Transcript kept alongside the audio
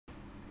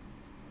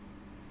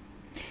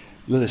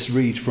Let us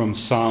read from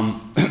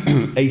Psalm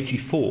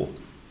 84.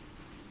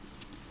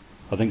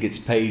 I think it's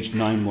page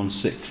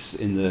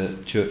 916 in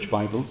the church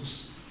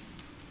Bibles.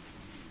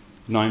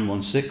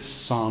 916,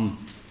 Psalm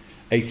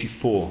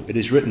 84. It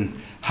is written,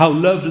 "How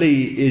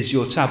lovely is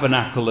your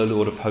tabernacle, O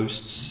Lord of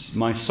hosts.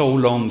 My soul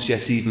longs,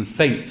 yes, even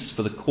faints,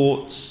 for the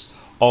courts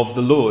of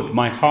the Lord.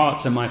 My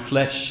heart and my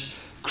flesh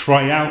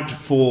cry out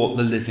for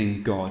the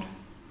living God.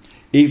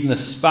 Even the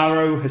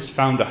sparrow has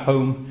found a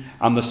home,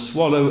 and the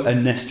swallow a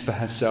nest for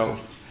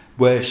herself,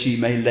 where she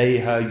may lay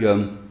her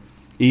young.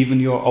 Even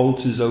your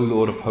altars, O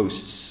Lord of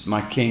hosts, my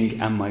King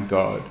and my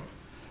God.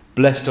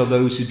 Blessed are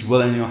those who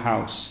dwell in your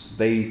house.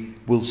 They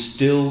will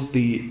still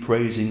be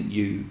praising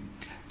you.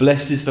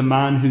 Blessed is the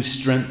man whose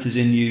strength is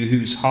in you,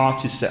 whose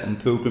heart is set on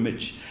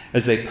pilgrimage.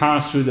 As they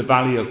pass through the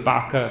valley of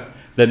Baca,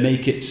 they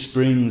make it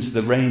springs.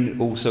 The rain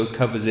also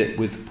covers it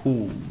with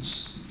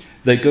pools.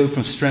 They go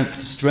from strength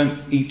to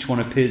strength. Each one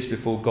appears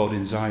before God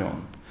in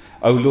Zion.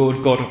 O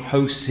Lord God of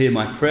hosts, hear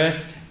my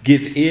prayer.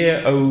 Give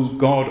ear, O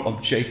God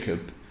of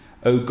Jacob.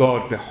 O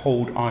God,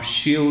 behold our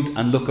shield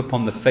and look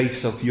upon the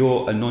face of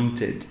your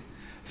anointed.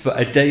 For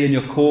a day in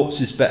your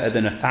courts is better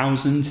than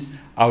 1,000.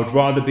 I would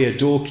rather be a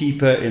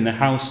doorkeeper in the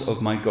house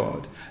of my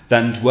God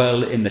than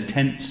dwell in the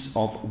tents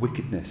of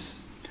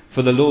wickedness.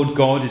 For the Lord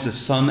God is a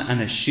sun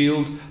and a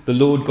shield. The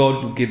Lord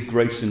God will give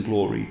grace and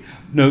glory.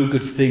 No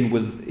good thing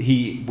will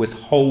he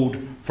withhold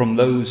from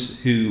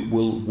those who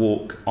will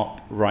walk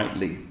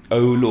uprightly. O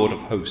Lord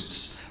of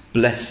hosts,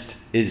 blessed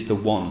is the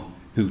one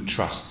who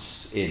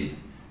trusts in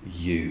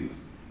you."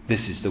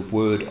 This is the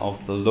word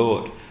of the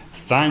Lord.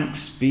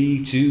 Thanks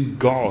be to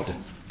God.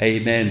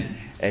 Amen.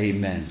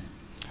 Amen.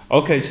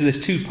 Okay, so there's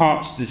two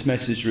parts to this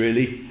message,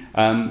 really.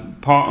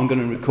 Part I'm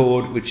going to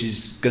record, which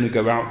is going to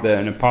go out there,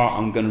 and a part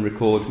I'm going to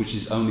record, which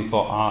is only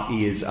for our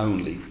ears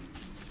only.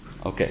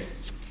 Okay.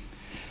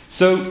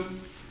 So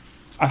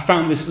I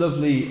found this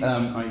lovely, you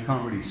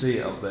can't really see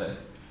it up there.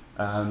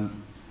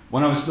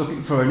 When I was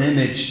looking for an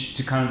image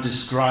to kind of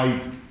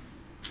describe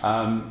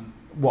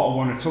what I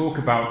want to talk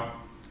about,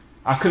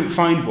 I couldn't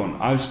find one.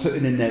 I was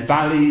putting in their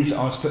valleys,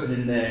 I was putting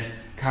in their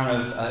kind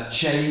of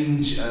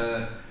change,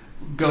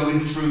 going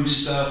through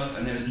stuff,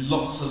 and there's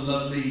lots of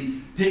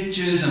lovely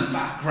pictures and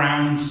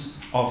backgrounds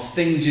of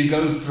things you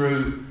go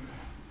through.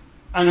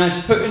 And I was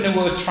putting the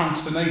word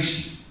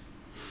transformation.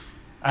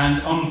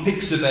 And on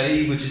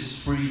Pixabay, which is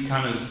free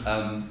kind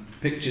of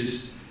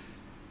pictures,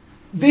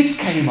 this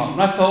came up,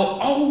 and I thought,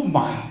 oh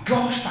my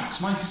gosh, that's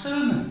my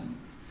sermon.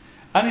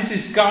 And it's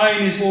this guy,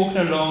 and he's walking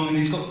along, and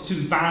he's got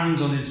two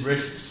bands on his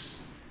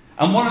wrists.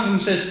 And one of them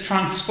says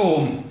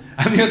transform,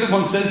 and the other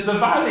one says the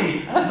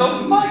valley. And I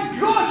thought, my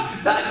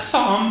gosh, that's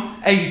Psalm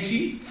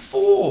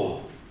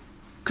 84.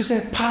 Because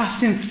they're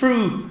passing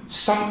through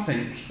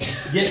something,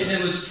 yet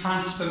there was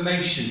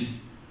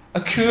transformation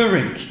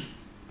occurring.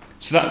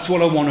 So that's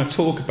what I want to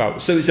talk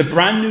about. So it's a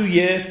brand new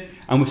year,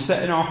 and we're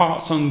setting our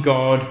hearts on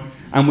God,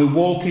 and we're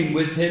walking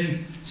with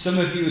him. Some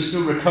of you are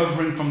still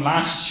recovering from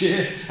last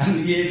year and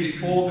the year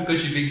before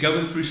because you've been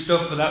going through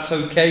stuff, but that's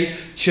okay.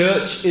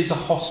 Church is a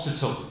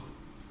hospital.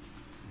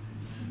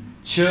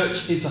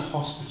 Church is a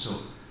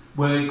hospital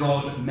where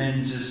God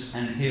mends us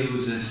and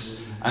heals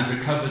us and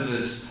recovers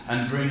us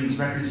and brings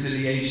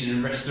reconciliation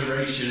and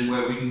restoration,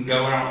 where we can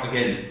go out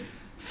again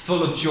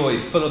full of joy,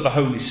 full of the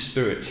Holy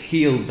Spirit,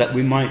 healed, that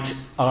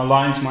our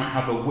lives might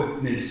have a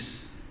witness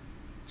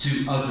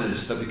to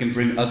others, that we can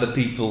bring other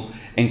people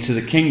into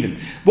the kingdom.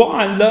 What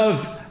I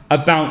love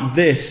about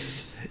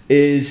this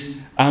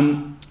is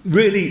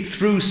really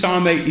through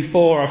Psalm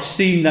 84, I've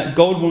seen that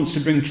God wants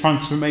to bring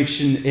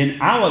transformation in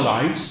our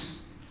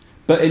lives,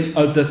 but in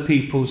other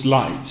people's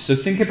lives. So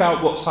think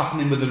about what's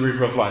happening with the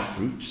River of Life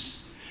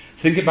groups.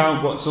 Think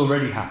about what's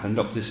already happened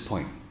up to this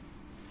point.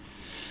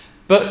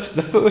 But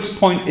the first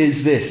point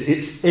is this: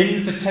 it's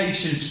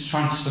invitation to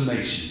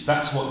transformation.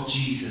 That's what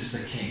Jesus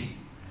the King,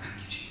 thank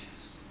you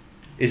Jesus,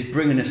 is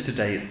bringing us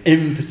today, an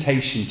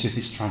invitation to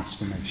his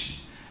transformation.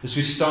 As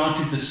we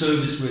started the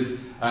service with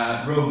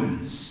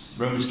Romans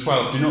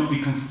 12, do not be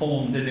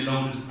conformed any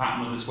longer to the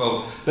pattern of this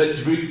world,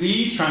 but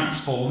be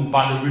transformed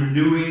by the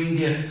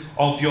renewing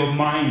of your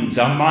minds.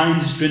 Our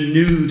mind is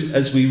renewed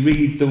as we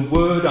read the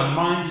word. Our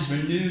mind is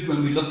renewed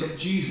when we look at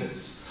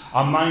Jesus.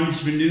 Our mind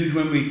is renewed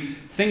when we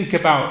think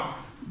about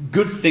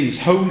good things,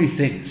 holy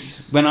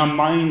things. When our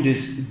mind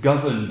is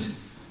governed,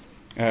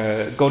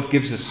 God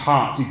gives us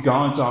heart. He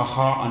guards our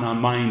heart and our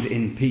mind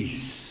in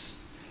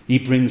peace. He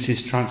brings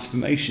his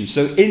transformation.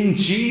 So in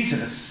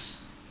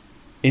Jesus,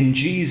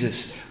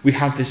 we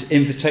have this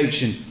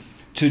invitation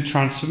to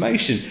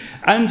transformation.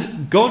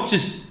 And God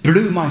just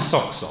blew my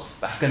socks off.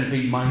 That's going to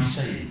be my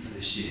saying for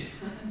this year.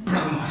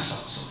 Blow my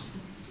socks off.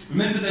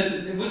 Remember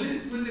that, was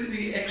it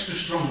the extra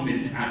strong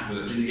mint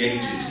advert in the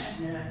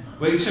 80s?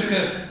 Where he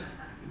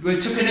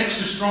took an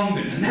extra strong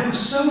mint, and they were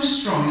so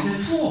strong, he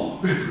said, whoa,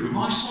 they blew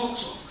my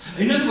socks off.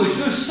 In other words,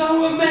 you're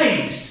so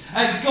amazed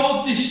at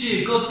God this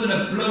year, God's going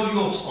to blow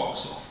your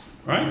socks off.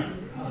 Right?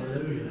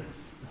 Hallelujah.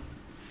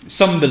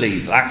 Some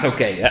believe. That's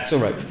okay. That's all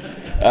right.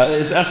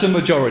 That's a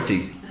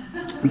majority.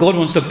 God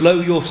wants to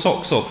blow your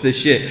socks off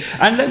this year.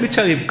 And let me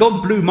tell you,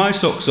 God blew my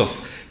socks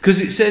off.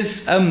 Because it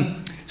says,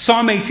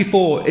 Psalm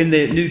 84 in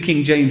the New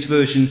King James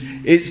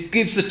Version, it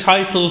gives the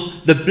title,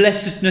 The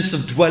Blessedness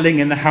of Dwelling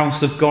in the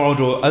House of God,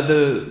 or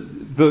other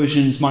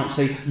versions might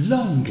say,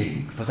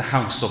 Longing for the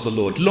House of the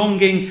Lord.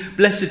 Longing,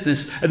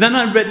 blessedness. And then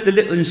I read the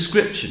little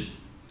inscription.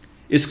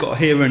 It's got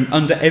here, and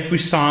under every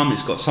psalm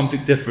it's got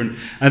something different.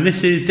 And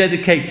this is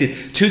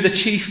dedicated to the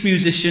chief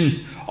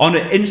musician on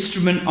an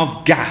instrument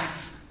of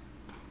Gath.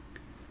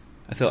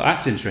 I thought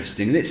that's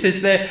interesting. And it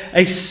says there,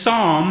 a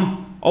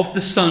psalm of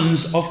the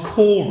sons of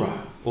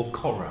Korah, or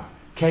Korah,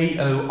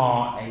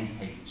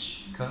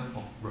 K-O-R-A-H.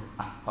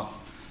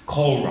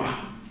 Korah.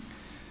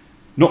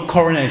 Not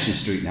Coronation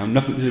Street now,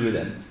 nothing to do with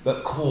them,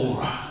 but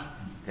Korah.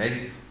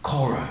 Okay,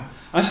 Korah.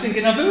 I was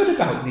thinking, I've heard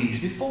about these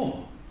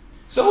before.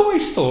 So I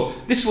always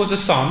thought this was a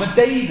psalm of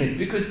David,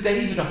 because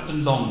David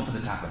often longed for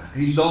the tabernacle.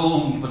 He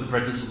longed for the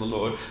presence of the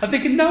Lord. I'm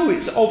thinking, no,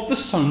 it's of the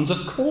sons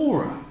of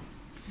Korah.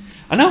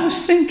 And I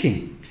was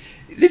thinking,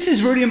 this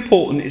is really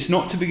important. It's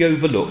not to be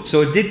overlooked.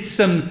 So I did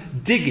some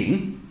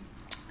digging,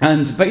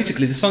 and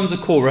basically the sons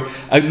of Korah,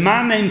 a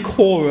man named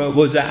Korah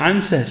was an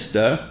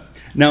ancestor.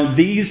 Now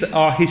these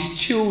are his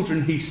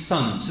children, his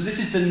sons. So this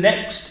is the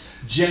next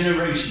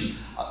generation.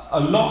 A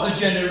lot of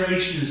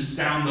generations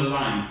down the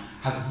line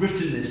have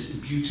written this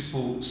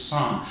beautiful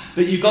psalm.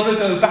 But you've got to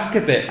go back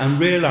a bit and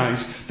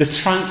realise the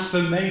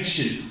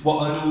transformation,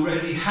 what had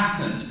already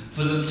happened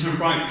for them to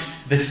write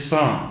this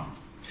psalm.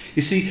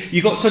 You see,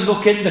 you've got to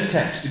look in the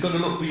text. You've got to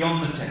look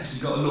beyond the text.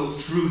 You've got to look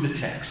through the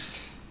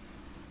text.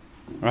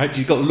 Right?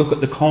 You've got to look at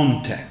the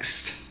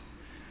context.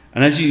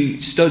 And as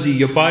you study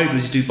your Bible,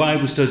 as you do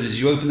Bible studies,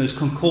 you open those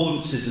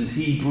concordances and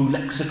Hebrew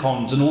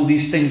lexicons and all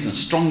these things and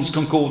Strong's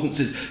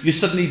concordances,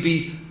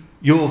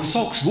 your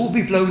socks will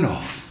be blown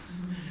off.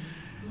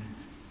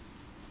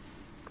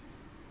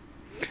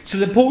 So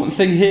the important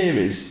thing here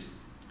is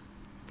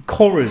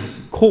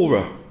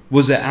Korah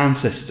was their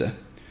ancestor.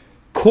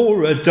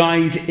 Korah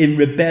died in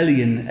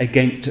rebellion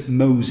against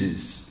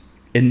Moses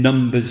in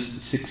Numbers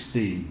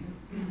 16.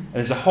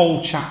 There's a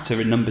whole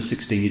chapter in Numbers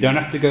 16. You don't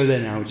have to go there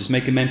now. Just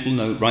make a mental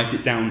note, write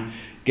it down,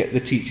 get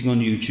the teaching on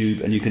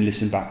YouTube, and you can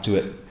listen back to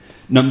it.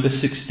 Numbers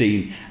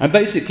 16. And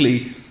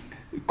basically,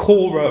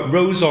 Korah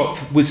rose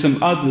up with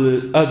some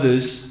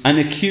others and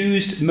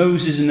accused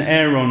Moses and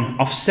Aaron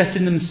of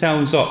setting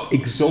themselves up,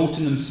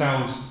 exalting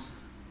themselves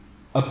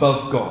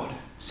above God. It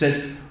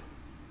says,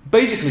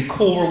 basically,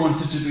 Korah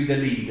wanted to be the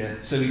leader,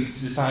 so he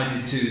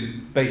decided to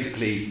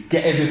basically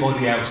get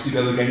everybody else to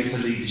go against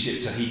the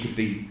leadership so he could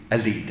be a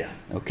leader.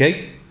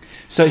 Okay?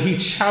 So he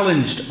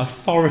challenged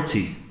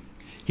authority.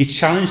 He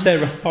challenged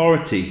their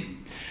authority.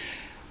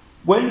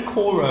 When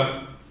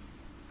Korah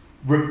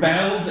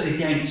rebelled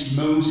against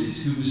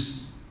Moses, who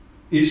was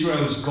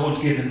Israel's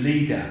God-given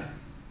leader,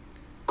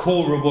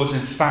 Korah was in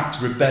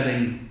fact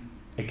rebelling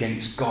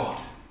against God,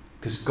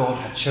 because God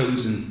had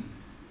chosen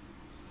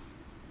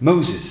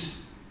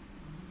Moses.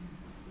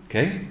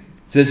 Okay?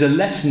 So there's a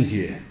lesson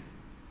here.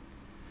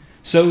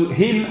 So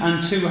him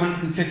and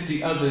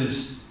 250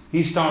 others,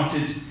 he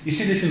started, you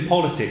see this in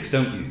politics,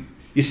 don't you?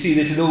 You see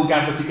this, they all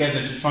gather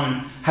together to try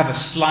and have a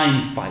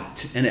slime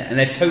fight in it, and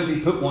they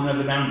totally put one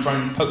another down and try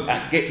and poke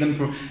that, get them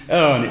from,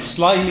 and it's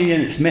slimy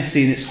and it's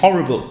messy and it's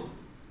horrible.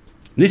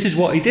 This is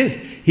what he did.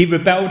 He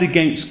rebelled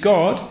against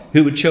God,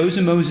 who had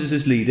chosen Moses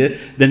as leader.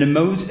 Then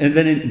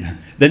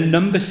in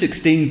Numbers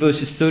 16,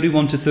 verses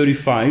 31 to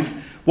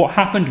 35, what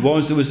happened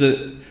was there was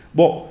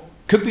what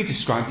could be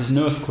described as an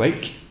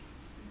earthquake.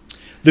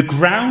 The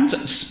ground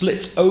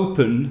split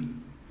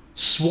open,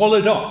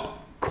 swallowed up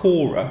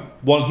Korah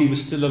while he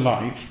was still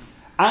alive,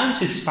 and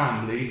his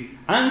family,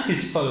 and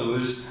his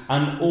followers,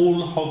 and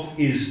all of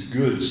his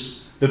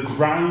goods. The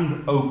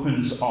ground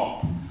opens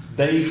up.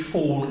 They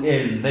fall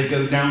in. They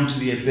go down to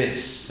the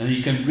abyss. And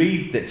you can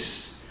read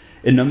this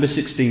in Numbers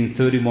 16,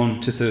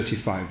 31 to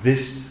 35.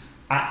 This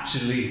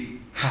actually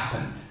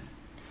happened.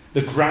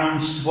 The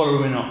ground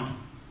swallowing up.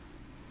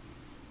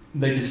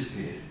 They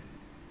disappeared.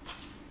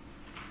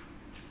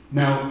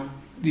 Now,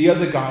 the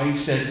other guy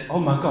said, oh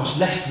my gosh,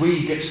 lest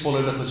we get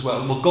swallowed up as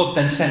well. Well, God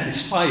then sent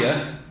this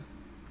fire,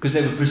 because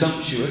they were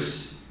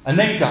presumptuous, and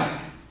they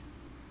died.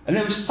 And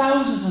there was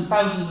thousands and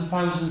thousands and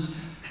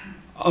thousands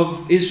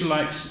of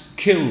Israelites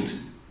killed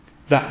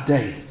that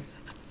day,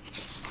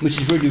 which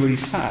is really, really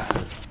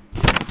sad.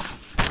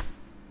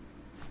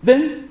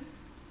 Then,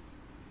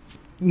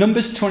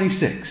 Numbers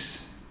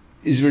 26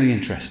 is really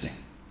interesting.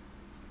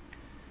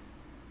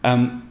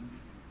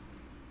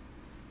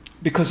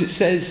 Because it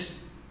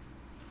says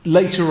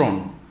later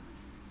on,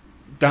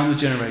 down the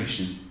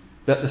generation,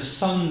 that the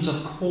sons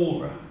of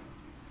Korah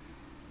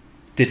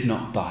did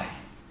not die.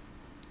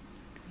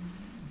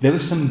 There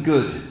was some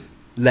good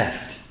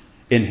left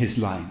in his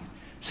line.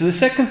 So the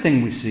second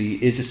thing we see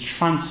is a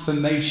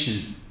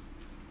transformation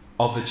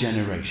of a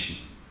generation.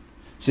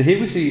 So here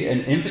we see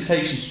an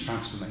invitation to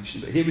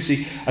transformation, but here we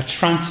see a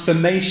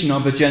transformation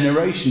of a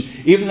generation.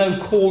 Even though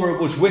Korah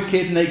was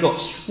wicked and they got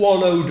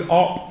swallowed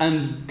up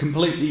and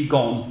completely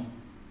gone,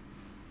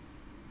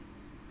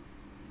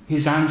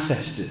 his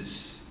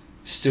ancestors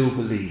still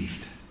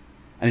believed.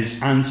 And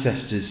his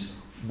ancestors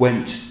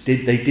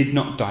they did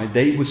not die.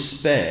 They were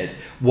spared.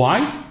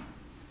 Why?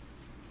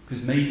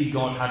 Because maybe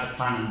God had a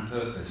plan and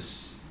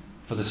purpose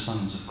for the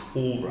sons of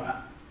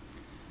Korah.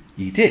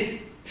 He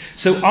did.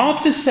 So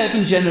after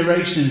 7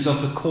 generations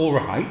of the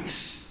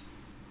Korahites,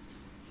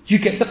 you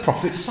get the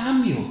prophet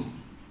Samuel.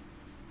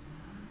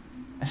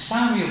 And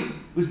Samuel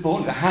was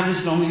born,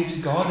 Hannah's longing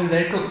to God, and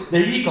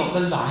there you got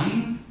the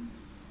line.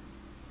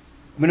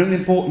 We know the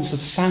importance of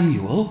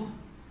Samuel,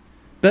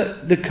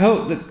 but the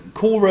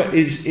Korah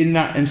is in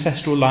that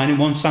ancestral line in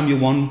 1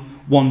 Samuel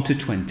 1 to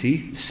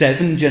 20,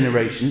 7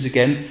 generations,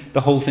 again,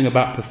 the whole thing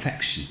about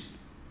perfection.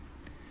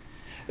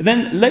 And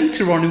then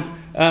later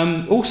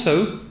on,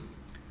 also,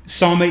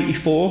 Psalm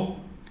 84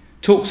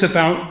 talks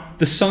about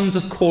the sons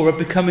of Korah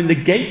becoming the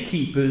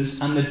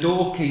gatekeepers and the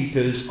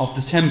doorkeepers of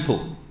the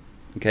temple.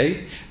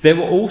 Okay, they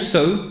were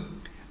also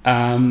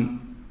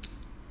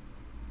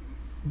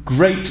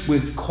great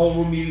with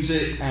choral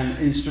music and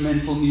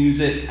instrumental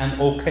music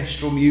and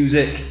orchestral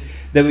music.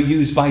 They were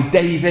used by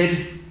David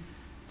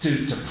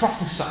to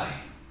prophesy,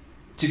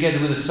 together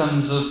with the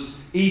sons of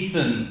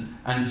Ethan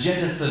and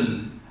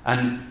Jonathan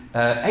and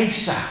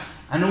Asaph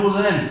and all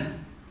of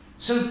them.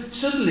 So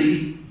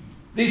suddenly,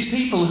 these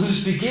people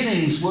whose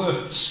beginnings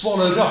were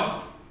swallowed up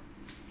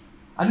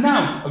and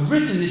now have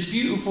written this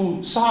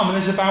beautiful psalm, and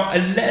there's about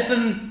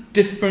 11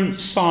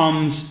 different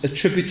psalms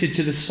attributed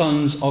to the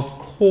sons of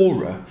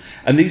Korah,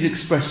 and these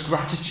express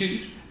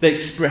gratitude, they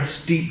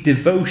express deep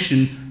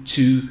devotion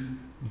to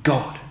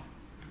God.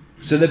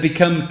 So they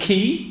become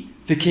key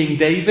for King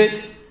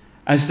David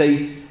as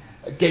they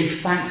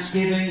gave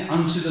thanksgiving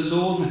unto the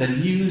Lord with their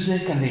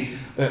music and the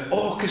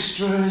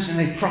orchestras, and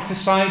they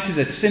prophesied to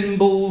their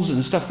cymbals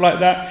and stuff like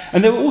that.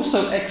 And they were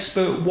also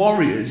expert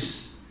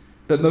warriors.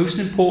 But most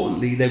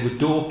importantly, they were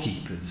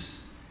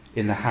doorkeepers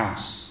in the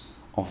house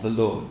of the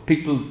Lord.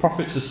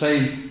 Prophets are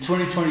saying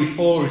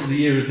 2024 is the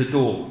year of the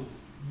door.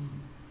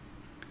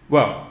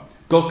 Well,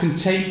 God can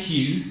take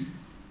you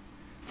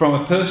from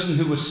a person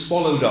who was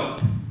swallowed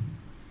up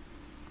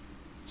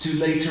to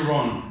later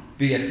on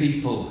be a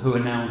people who are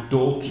now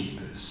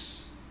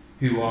doorkeepers,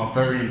 who are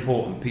very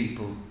important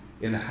people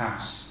in the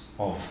house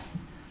of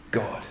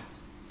God.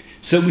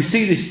 So we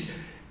see this.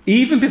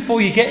 Even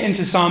before you get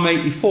into Psalm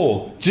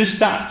 84, just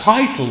that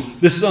title,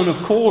 the son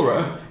of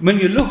Korah, when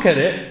you look at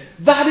it,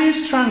 that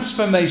is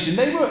transformation.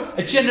 They were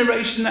a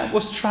generation that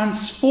was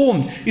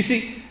transformed. You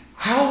see,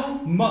 how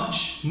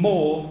much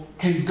more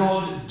can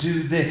God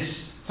do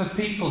this for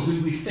people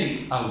who we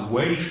think are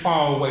way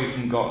far away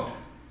from God?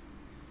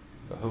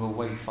 Who are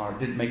way far, it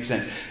didn't make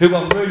sense. Who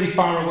are really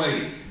far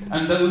away.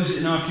 And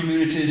those in our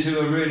communities who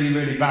are really,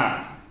 really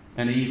bad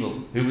and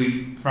evil, who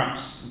we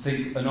perhaps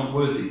think are not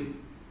worthy.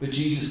 But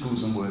Jesus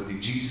calls them worthy.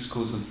 Jesus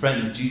calls them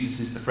friend.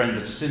 Jesus is the friend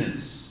of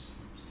sinners.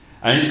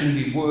 And he's going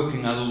to be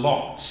working a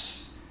lot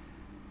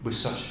with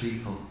such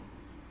people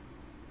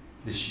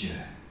this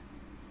year.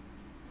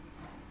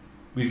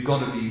 We've got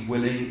to be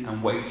willing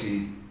and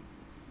waiting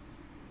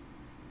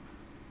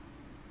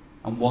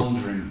and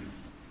wondering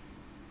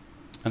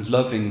and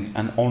loving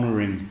and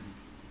honouring,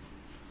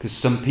 because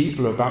some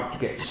people are about to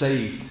get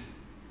saved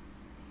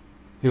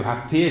who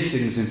have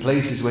piercings in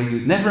places where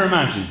you'd never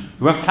imagine,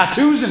 who have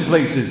tattoos in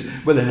places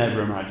where they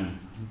never imagine.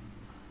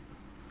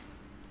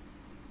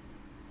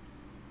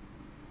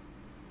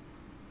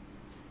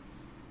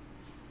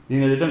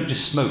 You know, they don't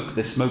just smoke,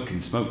 they're smoking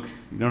smoke.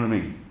 You know what I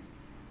mean?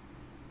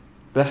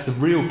 That's the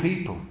real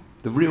people,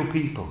 the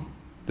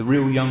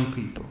real young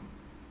people.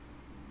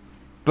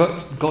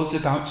 But God's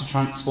about to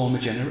transform a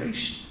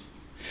generation.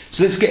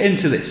 So let's get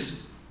into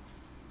this.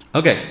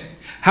 Okay,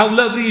 how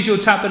lovely is your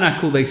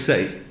tabernacle, they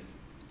say.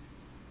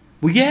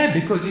 Well, yeah,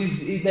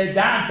 because their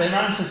dad, their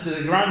ancestor,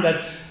 their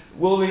granddad,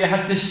 well, they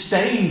had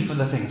disdain for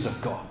the things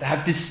of God. They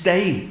had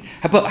disdain.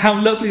 But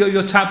how lovely are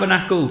your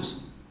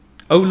tabernacles,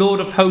 O Lord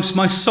of hosts.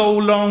 My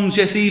soul longs,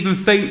 yes, even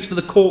faints for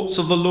the courts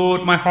of the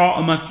Lord. My heart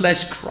and my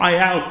flesh cry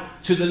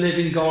out to the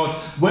living God.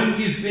 When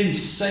you've been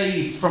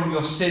saved from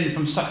your sin,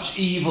 from such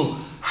evil,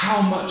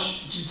 how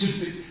much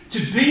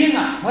to be in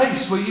that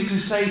place where you can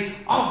say,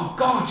 oh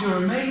God, you're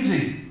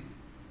amazing.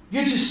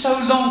 You just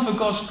so long for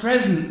God's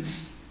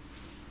presence.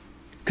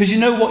 Because you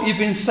know what you've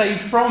been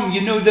saved from.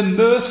 You know the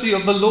mercy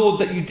of the Lord,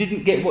 that you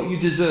didn't get what you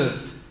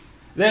deserved.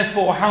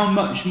 Therefore, how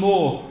much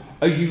more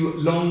are you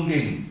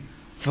longing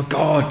for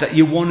God, that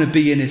you want to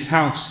be in his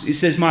house? It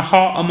says, my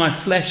heart and my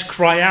flesh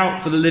cry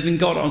out for the living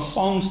God. Our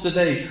songs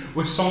today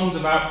were songs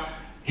about,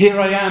 here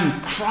I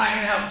am,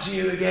 crying out to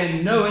you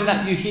again, knowing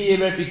that you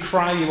hear every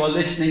cry, you are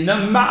listening.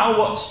 No matter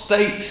what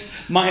state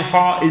my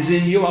heart is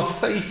in, you are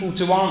faithful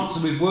to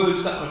answer with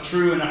words that are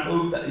true and a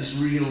hope that is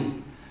real.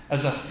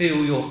 As I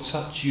feel your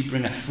touch, you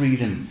bring a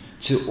freedom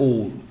to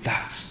all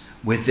that's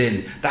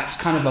within. That's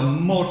kind of a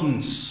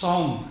modern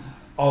psalm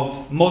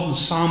of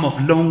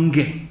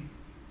longing.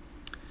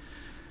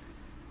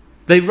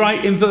 They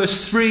write in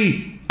verse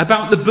 3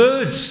 about the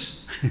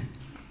birds.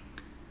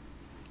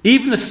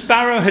 Even the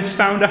sparrow has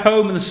found a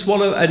home, and the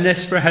swallow a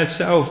nest for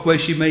herself, where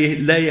she may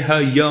lay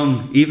her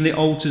young. Even the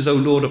altars, O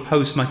Lord of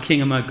hosts, my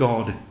King and my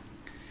God.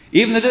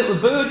 Even the little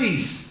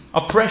birdies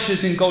are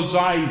precious in God's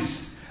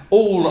eyes.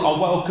 All are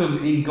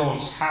welcome in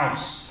God's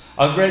house.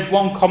 I've read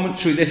one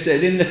commentary, they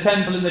said, in the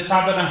temple, in the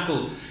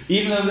tabernacle,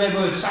 even though there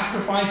were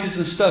sacrifices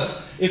and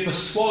stuff, if a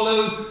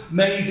swallow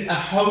made a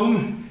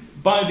home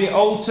by the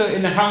altar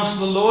in the house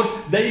of the Lord,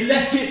 they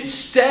let it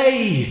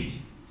stay.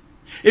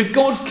 If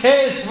God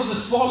cares for the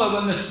swallow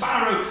and the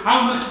sparrow,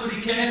 how much would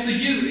he care for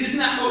you? Isn't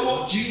that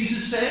what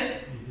Jesus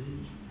said?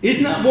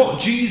 Isn't that what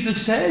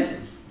Jesus said?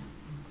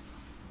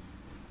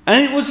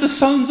 And it was the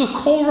sons of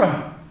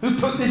Korah who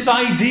put this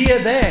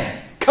idea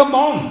there. Come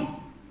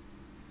on.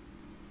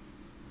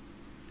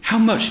 How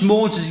much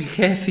more does he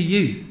care for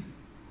you?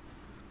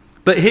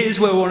 But here's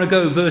where I want to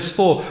go, verse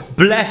 4.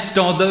 Blessed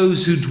are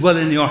those who dwell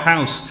in your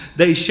house.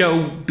 They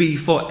shall be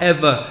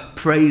forever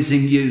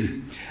praising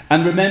you.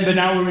 And remember,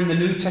 now we're in the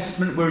New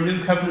Testament. We're a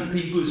new covenant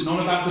people. It's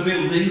not about the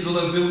buildings,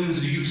 although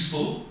buildings are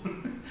useful.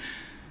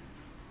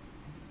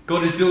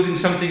 God is building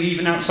something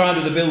even outside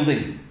of the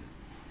building.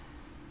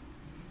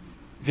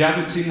 If you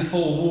haven't seen the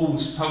Four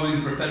Walls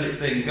poem prophetic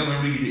thing, go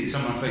and read it. It's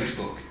on my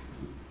Facebook.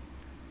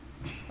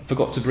 I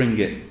forgot to bring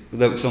it,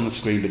 although it's on the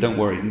screen, but don't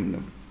worry.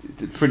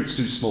 The print's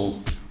too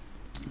small.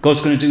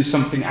 God's going to do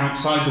something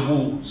outside the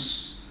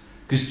walls,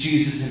 because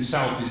Jesus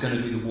himself is going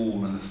to be the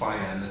wall and the fire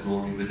and the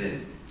glory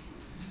within.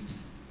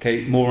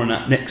 Okay, more on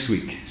that next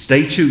week.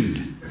 Stay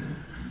tuned.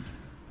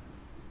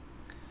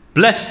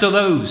 Blessed are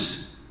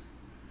those.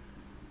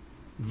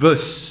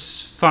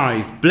 Verse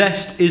 5.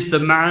 Blessed is the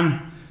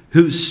man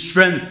whose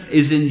strength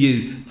is in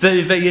you.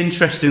 Very, very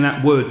interesting,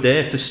 that word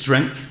there for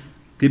strength.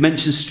 He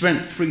mentions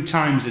strength 3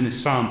 times in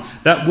his psalm.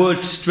 That word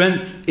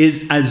strength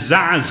is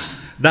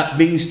azaz. That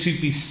means to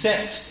be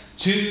set,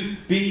 to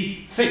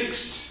be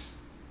fixed.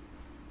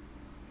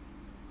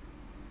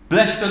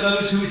 Blessed are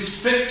those who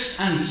is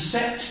fixed and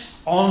set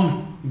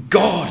on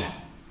God.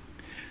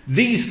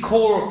 These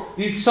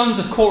sons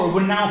of Korah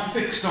were now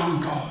fixed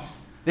on God.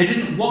 They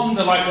didn't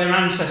wander like their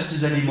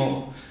ancestors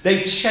anymore.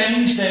 They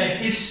changed their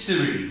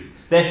history.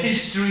 Their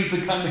history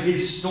became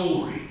his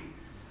story.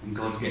 And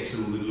God gets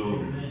all the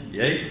glory.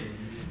 Yeah?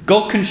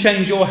 God can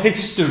change your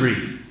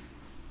history.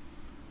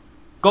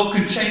 God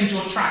can change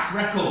your track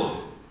record.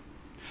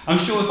 I'm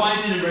sure if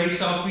I did a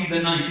race, I'd be the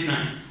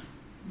 99th.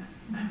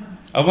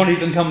 I won't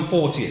even come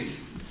 40th.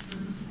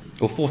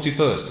 Or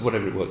 41st,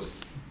 whatever it was.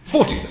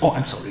 40th. Oh,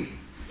 I'm sorry.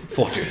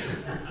 40th.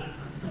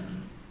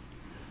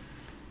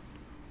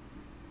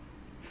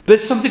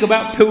 There's something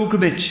about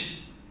pilgrimage.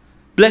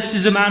 Blessed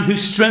is a man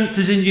whose strength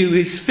is in you,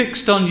 is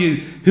fixed on you,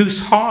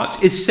 whose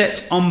heart is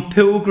set on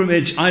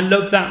pilgrimage. I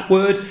love that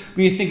word.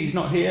 When you think he's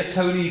not here,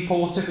 Tony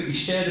Porter, but he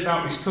shared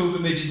about his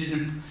pilgrimage he did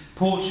in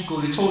Portugal.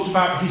 He talked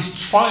about his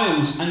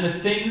trials and the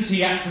things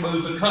he had to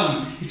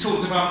overcome. He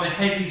talked about the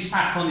heavy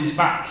sack on his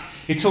back.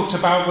 He talked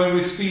about where he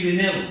was feeling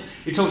ill.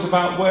 He talked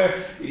about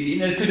where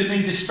there could have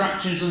been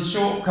distractions and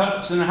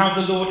shortcuts and how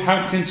the Lord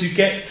helped him to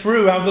get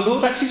through, how the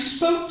Lord actually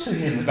spoke to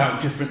him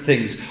about different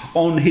things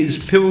on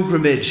his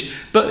pilgrimage.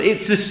 But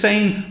it's the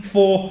same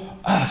for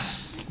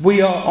us.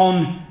 We are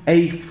on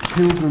a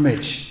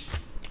pilgrimage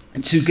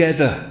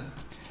together.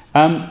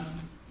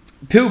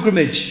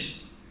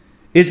 Pilgrimage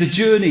is a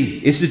journey.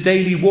 It's a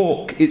daily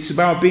walk. It's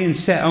about being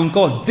set on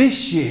God.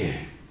 This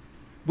year,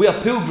 we are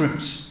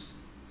pilgrims.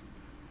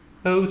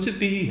 Oh, to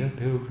be a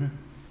pilgrim.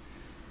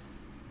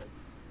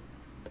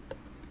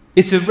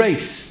 It's a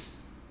race.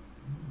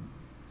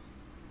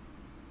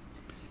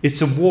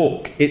 It's a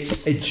walk.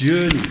 It's a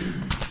journey.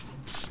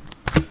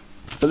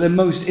 But the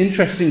most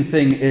interesting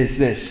thing is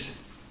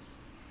this.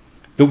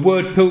 The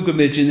word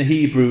pilgrimage in the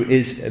Hebrew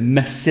is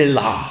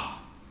mesilah.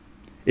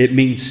 It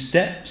means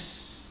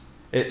steps.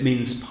 It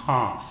means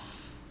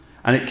path.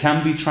 And it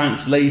can be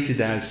translated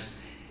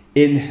as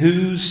in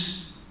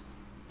whose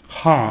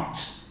heart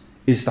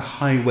is the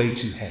highway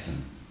to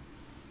heaven.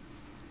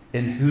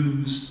 In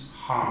whose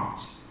heart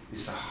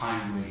is the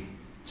highway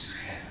to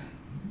heaven.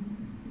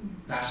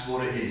 That's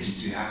what it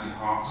is to have your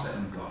heart set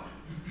on God.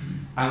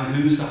 And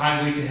who's the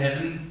highway to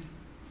heaven?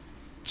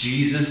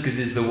 Jesus, because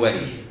he's the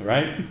way,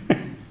 right?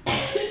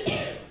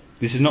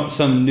 This is not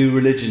some new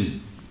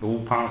religion.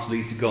 All paths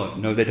lead to God.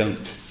 No, they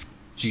don't.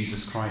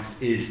 Jesus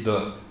Christ is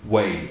the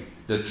way,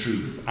 the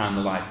truth, and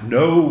the life.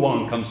 No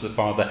one comes to the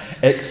Father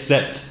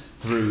except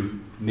through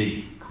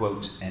me.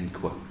 Quote, end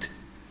quote.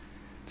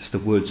 That's the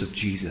words of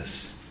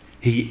Jesus.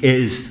 He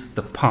is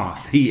the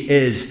path. He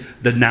is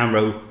the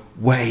narrow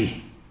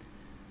way.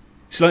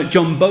 It's like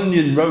John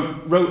Bunyan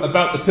wrote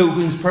about the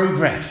Pilgrim's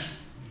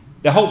Progress.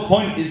 The whole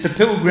point is the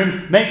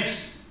pilgrim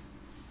makes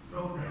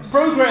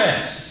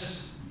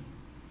progress.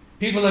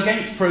 People are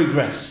against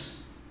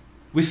progress.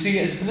 We see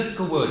it as a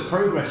political word.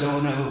 Progress,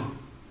 oh no.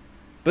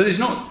 But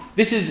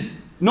this is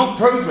not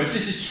progress,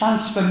 this is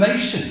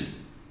transformation.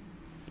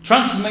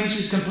 Transformation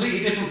is completely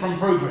different from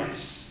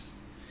progress.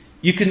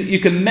 You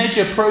can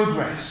measure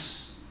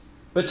progress,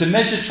 but to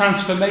measure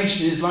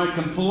transformation is like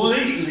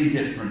completely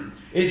different.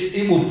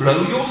 It will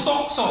blow your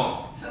socks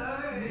off.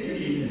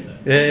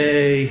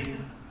 Hey.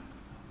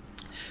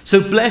 So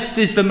blessed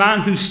is the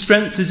man whose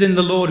strength is in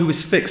the Lord, who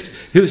is fixed,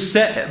 who has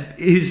set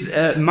his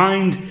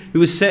mind, who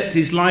has set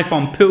his life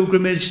on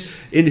pilgrimage,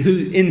 in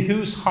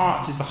whose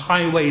heart is the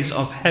highways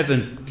of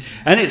heaven.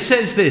 And it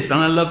says this, and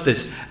I love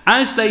this,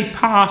 as they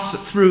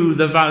pass through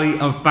the valley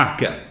of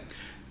Baca.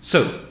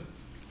 So,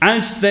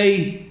 as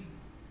they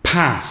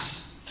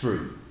pass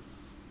through.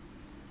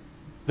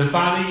 The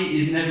valley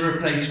is never a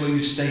place where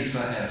you stay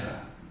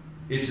forever.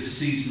 It's a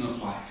season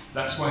of life.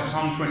 That's why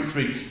Psalm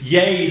 23,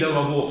 yea,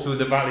 though I walk through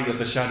the valley of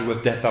the shadow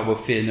of death, I will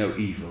fear no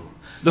evil.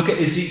 Look at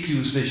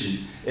Ezekiel's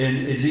vision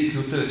in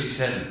Ezekiel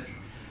 37.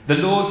 The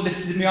Lord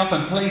lifted me up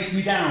and placed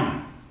me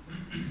down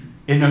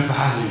in a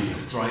valley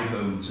of dry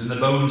bones. And the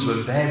bones were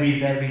very,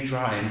 very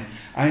dry.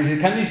 And he said,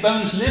 can these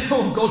bones live?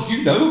 Oh, God,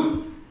 you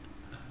know.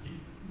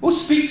 Well,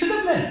 speak to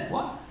them then.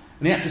 What?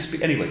 And he had to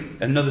speak. Anyway,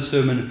 another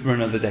sermon for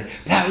another day.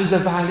 That was a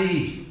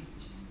valley.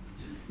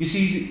 You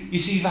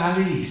see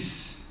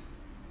valleys.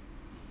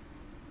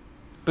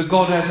 But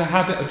God has a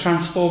habit of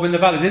transforming the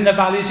valleys. In the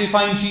valleys you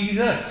find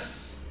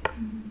Jesus.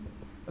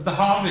 At the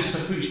harvest I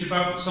preached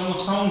about Song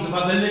of Songs,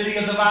 about the lily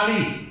of the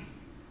valley.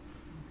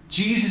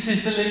 Jesus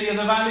is the lily of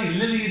the valley.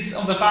 Lilies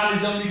of the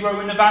valleys only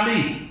grow in the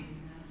valley.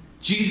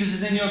 Jesus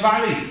is in your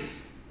valley.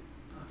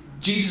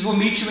 Jesus will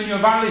meet you in your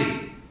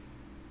valley.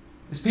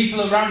 There's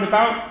people around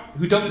about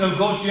who don't know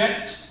God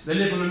yet. They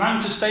live on the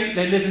Mount Estate,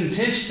 they live in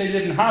Tish, they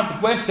live in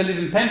Harvard West, they live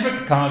in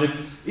Pembroke, Cardiff,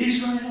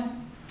 Israel,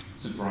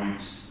 St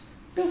Bride's,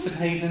 Guildford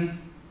Haven,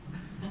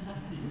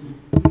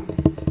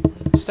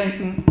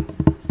 Staten.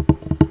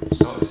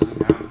 Sorted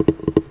something out.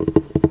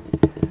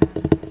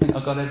 I think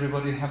I've got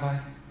everybody, have I?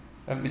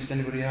 Haven't missed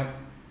anybody out.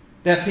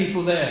 There are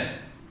people there,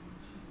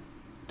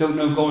 don't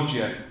know God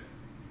yet,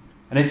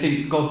 and they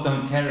think God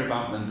don't care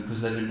about them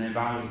because they're in their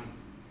valley.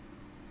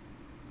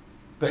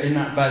 But in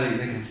that valley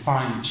they can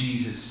find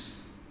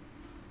Jesus,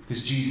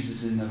 because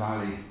Jesus is in the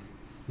valley.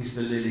 He's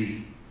the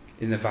lily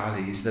in the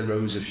valley. He's the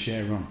rose of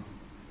Sharon.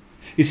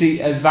 You see,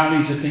 a valley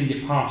is a thing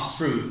you pass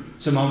through.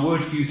 So my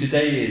word for you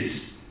today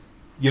is,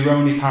 you're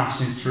only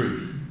passing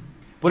through.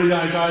 What did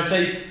Isaiah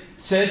say?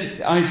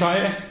 Said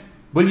Isaiah,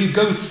 when you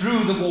go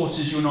through the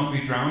waters, you'll not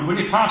be drowned. When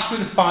you pass through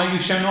the fire, you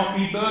shall not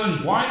be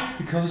burned. Why?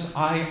 Because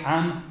I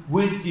am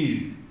with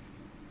you.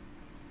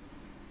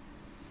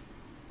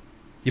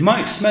 You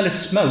might smell a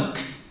smoke.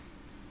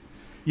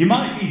 You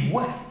might be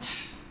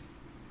wet.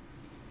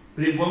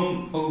 But it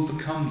won't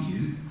overcome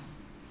you.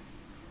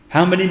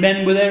 How many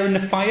men were there in the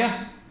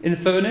fire? In the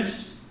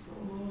furnace?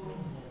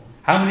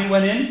 How many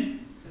went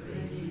in?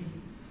 3.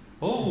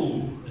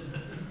 Oh.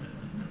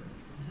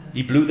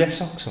 He blew their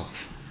socks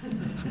off.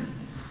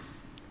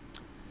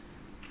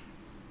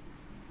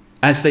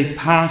 As they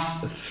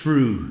passed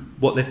through,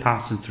 what they're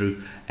passing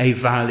through, a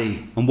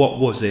valley. And what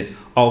was it?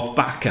 Of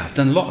Baca. I've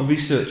done a lot of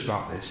research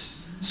about this.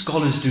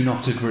 Scholars do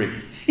not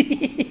agree.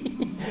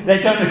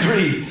 They don't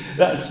agree.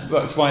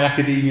 That's why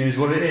academia is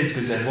what it is,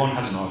 because one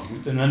has an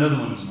argument and another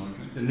one has an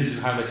argument. And this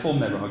is how they form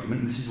their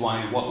argument, and this is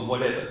why,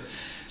 whatever.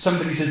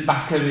 Somebody says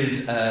Baca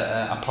is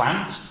a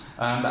plant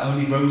that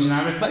only grows in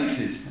arid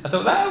places. I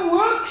thought, that'll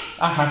work.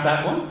 I had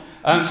that one.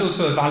 It's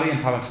also a valley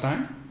in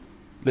Palestine,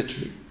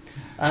 literally.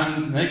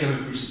 They're going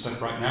through some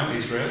stuff right now.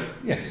 Israel.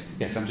 Yes,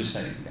 I'm just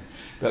saying. Yeah.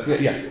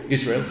 But yeah,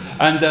 Israel.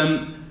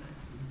 And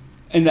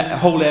in that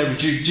whole area,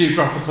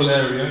 geographical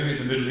area in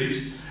the Middle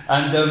East.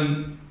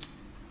 And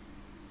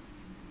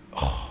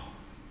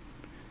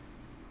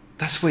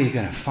that's where you're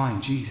going to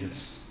find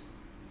Jesus.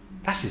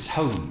 That's his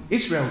home.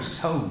 Israel's his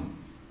home.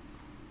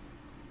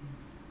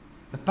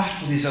 The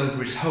battle is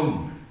over his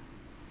home.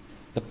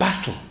 The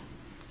battle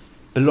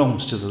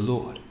belongs to the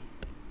Lord.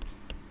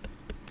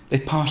 They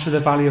pass through the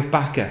valley of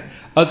Baca.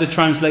 Other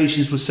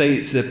translations will say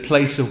it's a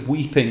place of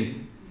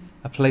weeping,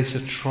 a place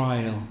of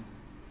trial.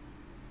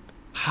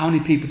 How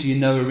many people do you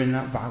know are in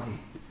that valley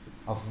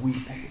of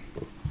weeping,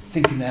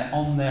 thinking they're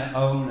on their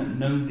own and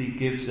nobody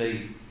gives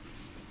a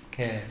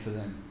care for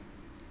them?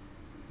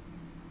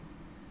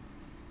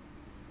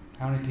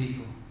 How many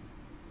people?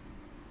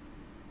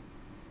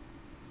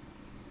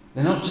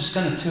 They're not just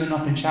going to turn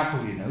up in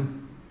chapel, you know.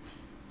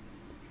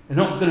 They're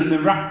not going to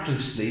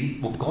miraculously,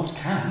 well, God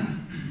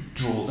can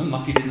draw them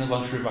like he did in the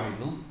Welsh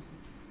revival.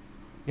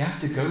 You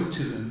have to go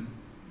to them.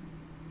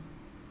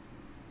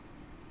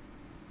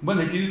 When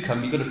they do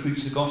come, you've got to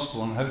preach the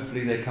gospel and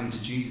hopefully they come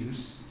to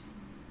Jesus.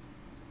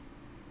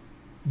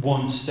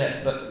 One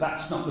step, but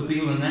that's not the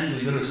be-all and end-all.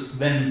 You've got to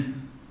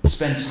then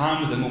spend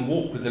time with them and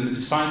walk with them and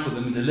disciple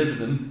them and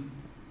deliver them.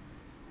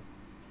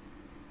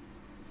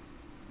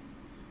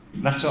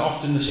 That's so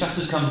often the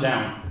shutters come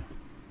down.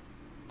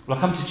 Well,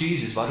 I come to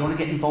Jesus, but I don't want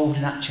to get involved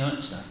in that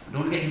church stuff. I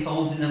don't want to get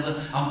involved in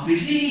other. I'm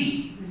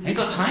busy. Ain't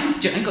got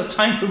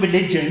time for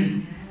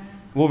religion.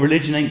 Well,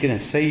 religion ain't going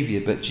to save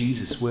you, but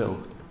Jesus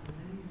will.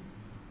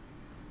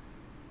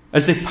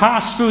 As they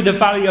pass through the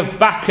valley of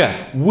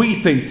Baca,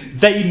 weeping,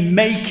 they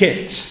make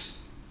it.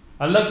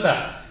 I love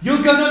that.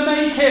 You're going to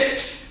make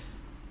it.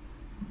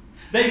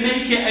 They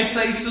make it a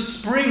place of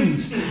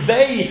springs.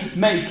 They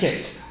make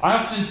it. I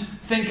often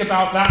think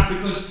about that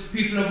because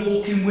people are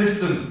walking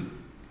with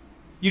them.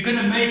 You're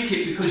going to make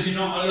it because you're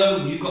not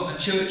alone. You've got a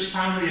church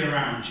family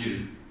around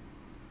you.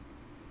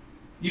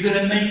 You're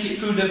going to make it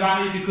through the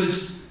valley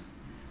because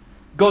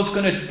God's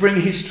going to bring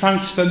his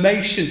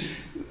transformation.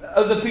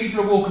 Other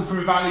people are walking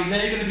through a valley,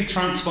 they're going to be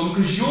transformed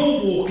because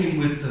you're walking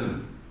with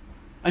them.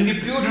 And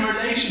you build a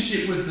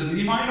relationship with them.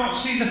 You might not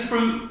see the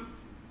fruit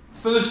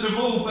first of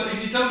all, but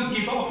if you don't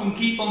give up and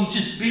keep on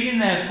just being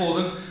there for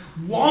them,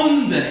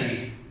 one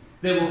day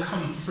they will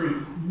come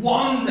through.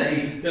 One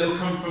day they will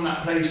come from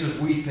that place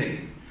of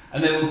weeping.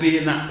 And they will be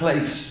in that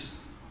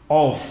place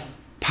of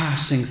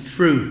passing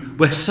through,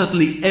 where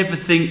suddenly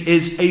everything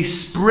is a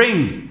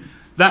spring.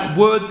 That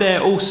word there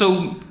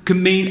also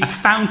can mean a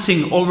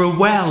fountain or a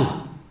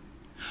well.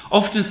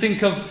 Often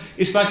think of,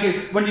 it's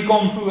like when you've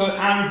gone through an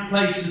arid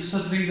place and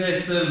suddenly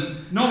there's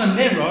not a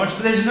mirage,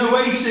 but there's an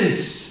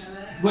oasis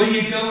where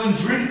you go and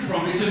drink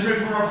from. It's a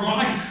river of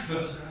life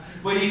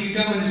where you can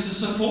go and it's a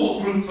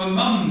support group for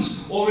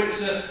mums, or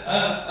it's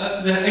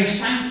a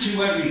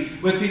sanctuary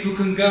where people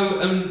can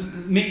go and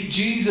meet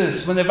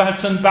Jesus when they've had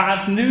some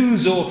bad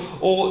news,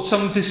 or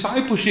some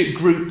discipleship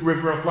group,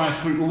 River of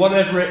Life group, or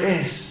whatever it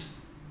is.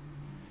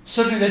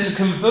 Suddenly there's a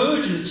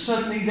convergence,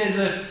 suddenly there's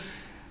a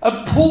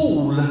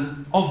pool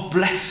of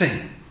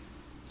blessing.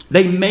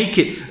 They make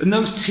it, and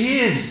those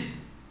tears,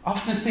 I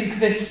often think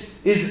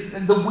this is,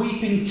 the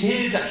weeping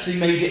tears actually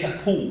made it a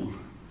pool.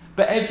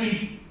 But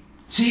every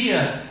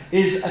tear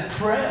is a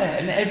prayer,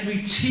 and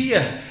every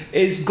tear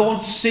is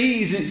God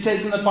sees. And it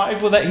says in the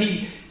Bible that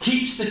he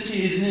keeps the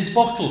tears in his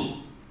bottle.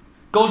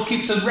 God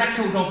keeps a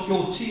record of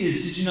your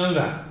tears. Did you know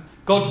that?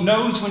 God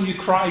knows when you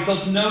cry.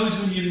 God knows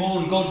when you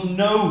mourn. God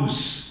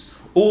knows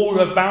all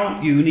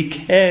about you, and he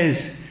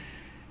cares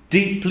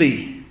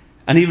deeply,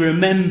 and he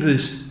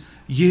remembers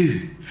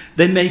you.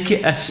 They make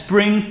it a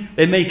spring,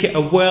 they make it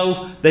a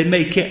well, they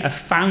make it a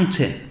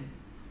fountain.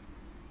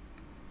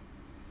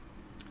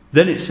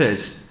 Then it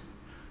says,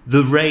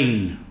 the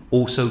rain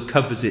also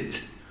covers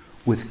it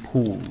with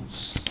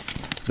pools.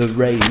 The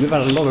rain. We've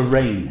had a lot of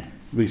rain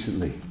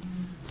recently.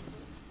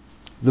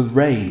 The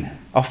rain.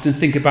 I often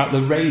think about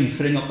the rain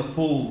filling up the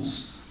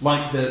pools,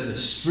 like the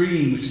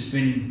stream which has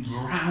been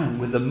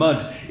drowned with the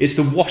mud. It's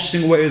the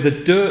washing away of the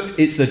dirt,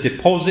 it's the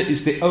deposit,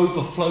 it's the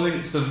overflowing,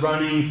 it's the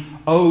running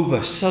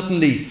over.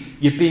 Suddenly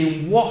you're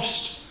being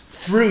washed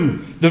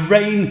through. The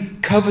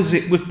rain covers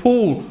it with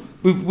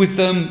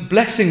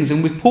blessings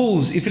and with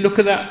pools. If you look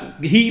at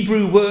that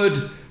Hebrew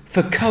word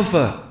for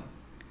cover,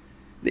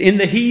 in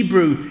the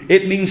Hebrew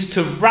it means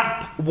to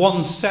wrap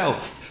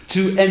oneself,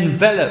 to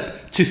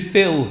envelop, to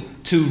fill,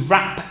 to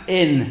wrap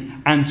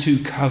in and to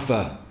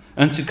cover.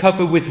 And to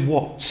cover with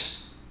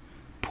what?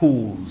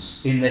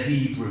 Pools in the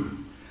Hebrew.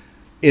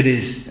 It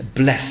is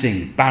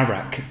blessing,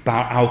 barak,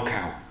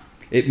 ba'alkau.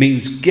 It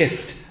means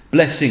gift,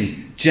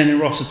 blessing,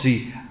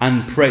 generosity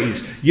and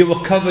praise. You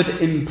are covered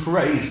in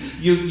praise.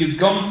 You've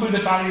gone through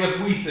the valley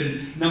of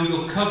weeping. Now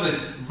you're covered,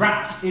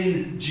 wrapped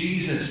in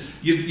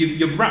Jesus.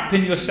 You're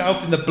wrapping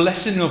yourself in the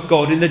blessing of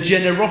God, in the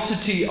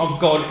generosity of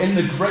God, in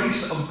the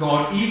grace of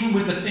God, even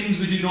with the things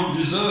we do not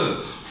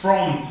deserve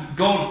from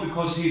God,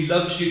 because he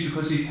loves you,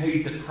 because he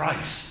paid the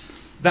price.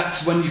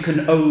 That's when you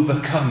can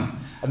overcome.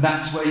 And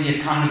that's where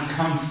you kind of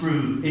come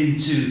through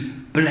into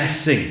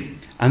blessing.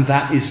 And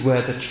that is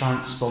where the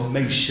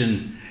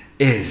transformation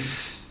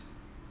is.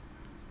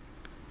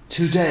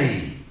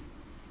 Today,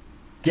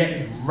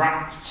 get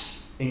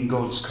wrapped in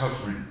God's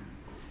covering.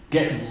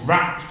 Get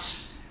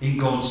wrapped in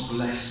God's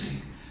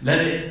blessing. Let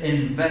it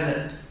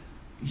envelop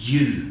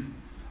you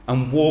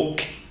and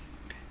walk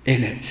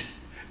in it.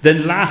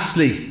 Then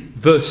lastly,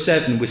 verse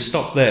 7, we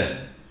stop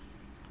there.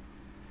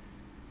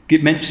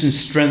 It mentions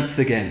strength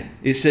again.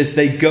 It says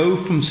they go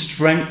from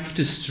strength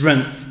to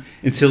strength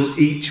until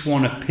each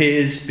one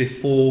appears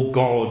before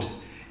God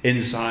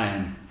in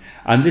Zion.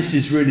 And this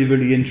is really,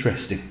 really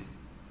interesting.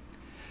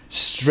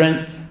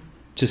 Strength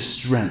to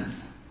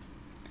strength.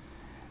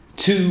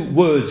 Two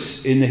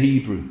words in the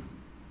Hebrew.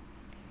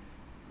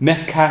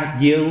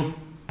 Mekayil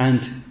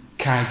and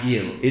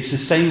kayil. It's the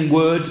same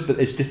word, but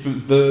there's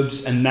different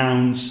verbs and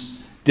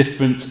nouns,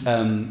 different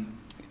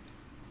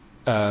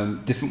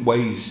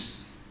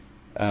ways.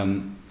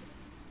 Present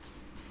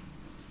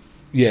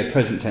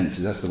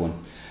tenses, that's the one.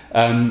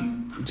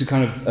 To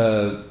kind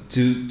of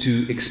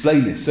to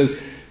explain this. So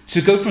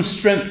to go from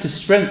strength to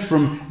strength,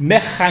 from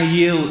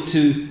mechayil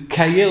to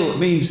kayil,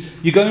 means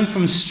you're going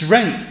from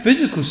strength,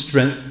 physical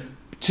strength,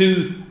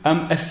 to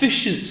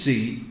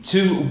efficiency,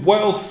 to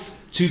wealth,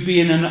 to be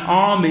in an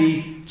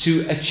army,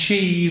 to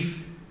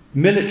achieve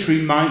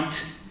military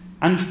might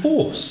and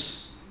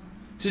force.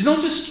 So it's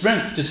not just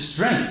strength to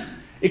strength.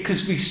 It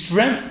could be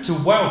strength to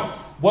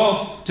wealth,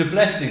 wealth to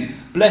blessing,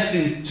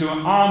 blessing to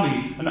an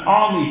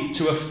army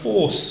to a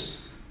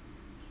force,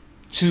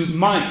 to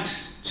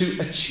might, to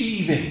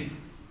achieving.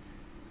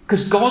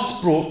 Because God's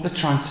brought the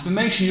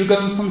transformation. You're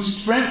going from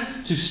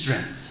strength to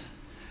strength.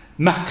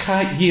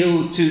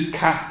 Makayil to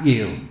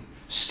kayil.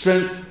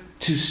 Strength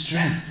to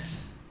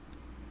strength.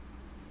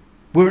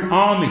 We're an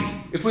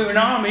army. If we're an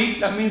army,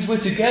 that means we're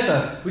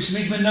together, which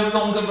means we're no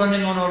longer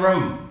running on our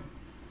own.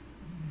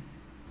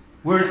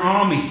 We're an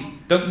army.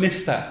 Don't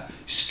miss that.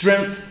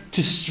 Strength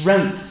to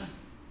strength.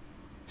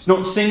 It's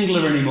not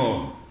singular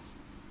anymore.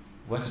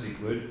 Well, that's a big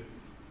word.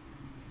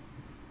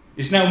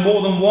 It's now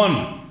more than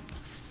one.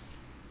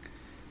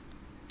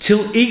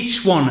 Till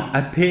each one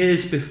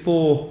appears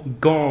before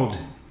God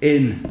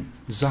in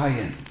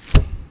Zion.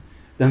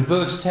 Then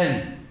verse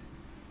 10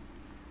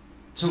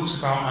 talks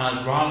about,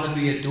 I'd rather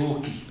be a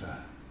doorkeeper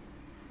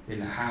in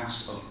the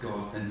house of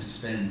God than to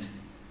spend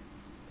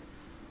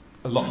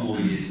a lot more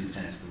years in the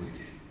tents of the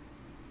wicked.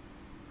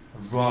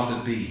 I'd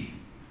rather be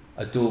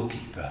a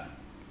doorkeeper,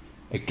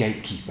 a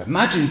gatekeeper.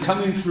 Imagine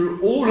coming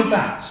through all of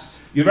that.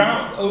 You're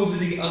out over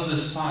the other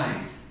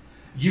side.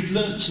 You've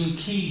learnt some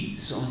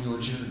keys on your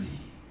journey.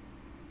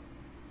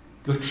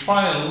 Your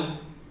trial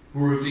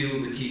will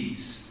reveal the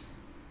keys.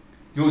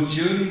 Your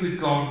journey with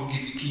God will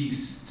give you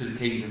keys to the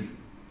kingdom.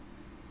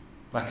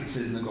 Like it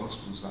says in the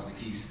Gospels about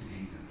the keys to the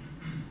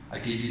kingdom. I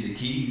give you the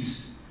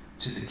keys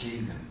to the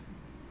kingdom.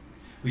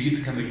 Will you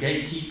become a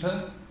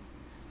gatekeeper?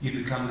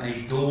 You become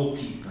a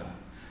doorkeeper.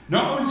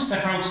 Not only to the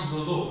house of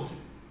the Lord,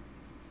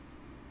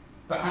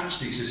 but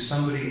actually so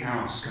somebody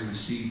else can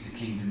receive the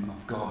kingdom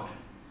of God.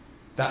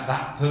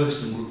 That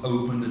person will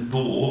open the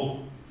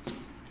door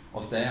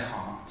of their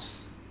heart,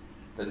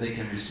 that they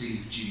can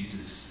receive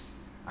Jesus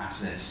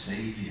as their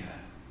Saviour.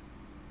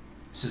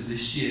 So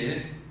this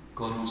year,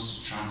 God wants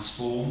to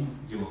transform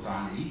your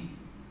valley,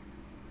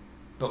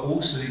 but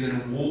also you're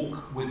going to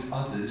walk with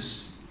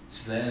others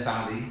so their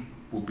valley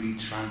will be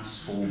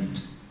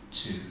transformed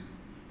too.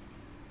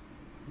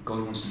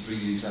 God wants to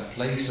bring you to that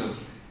place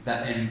of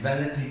that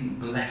enveloping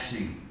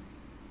blessing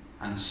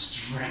and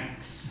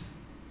strength,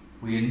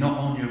 where you're not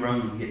on your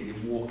own, yet you're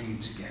walking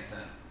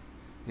together.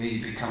 Where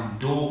you become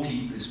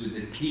doorkeepers with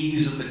the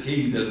keys of the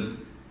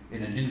kingdom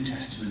in a New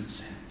Testament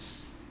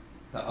sense.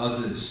 That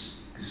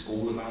others, because it's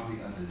all about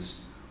the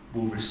others,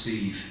 will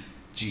receive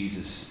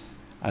Jesus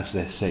as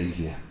their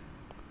Saviour.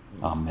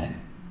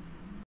 Amen.